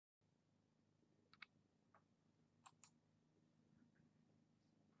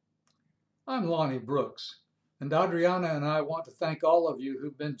I'm Lonnie Brooks, and Adriana and I want to thank all of you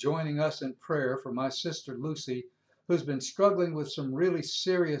who've been joining us in prayer for my sister Lucy, who's been struggling with some really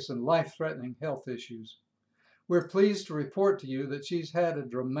serious and life-threatening health issues. We're pleased to report to you that she's had a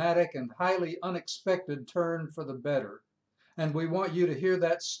dramatic and highly unexpected turn for the better, and we want you to hear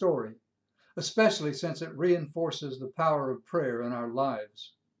that story, especially since it reinforces the power of prayer in our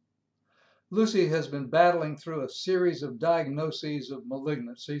lives. Lucy has been battling through a series of diagnoses of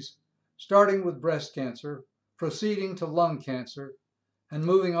malignancies, starting with breast cancer, proceeding to lung cancer, and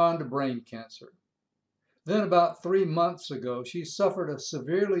moving on to brain cancer. Then about 3 months ago, she suffered a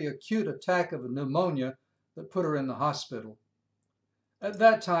severely acute attack of pneumonia that put her in the hospital. At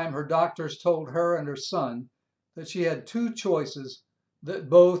that time, her doctors told her and her son that she had two choices that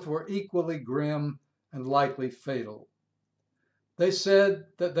both were equally grim and likely fatal. They said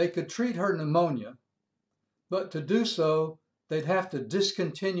that they could treat her pneumonia, but to do so, they'd have to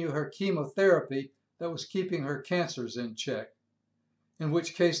discontinue her chemotherapy that was keeping her cancers in check, in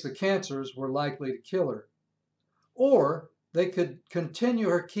which case the cancers were likely to kill her. Or they could continue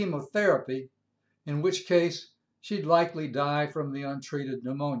her chemotherapy, in which case she'd likely die from the untreated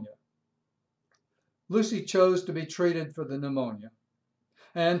pneumonia. Lucy chose to be treated for the pneumonia,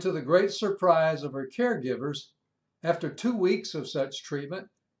 and to the great surprise of her caregivers, after 2 weeks of such treatment,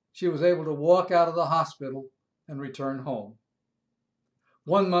 she was able to walk out of the hospital and return home.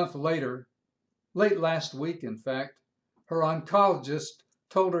 1 month later, late last week in fact, her oncologist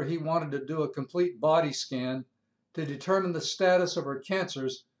told her he wanted to do a complete body scan to determine the status of her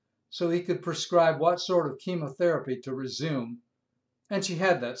cancers so he could prescribe what sort of chemotherapy to resume, and she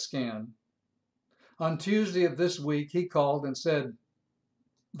had that scan. On Tuesday of this week, he called and said,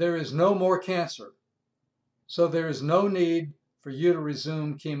 "There is no more cancer, so there is no need for you to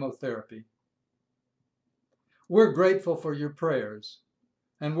resume chemotherapy." We're grateful for your prayers,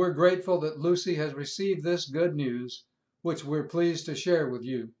 and we're grateful that Lucy has received this good news, which we're pleased to share with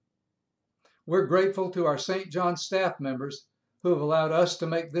you. We're grateful to our St. John staff members who have allowed us to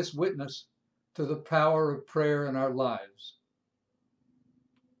make this witness to the power of prayer in our lives.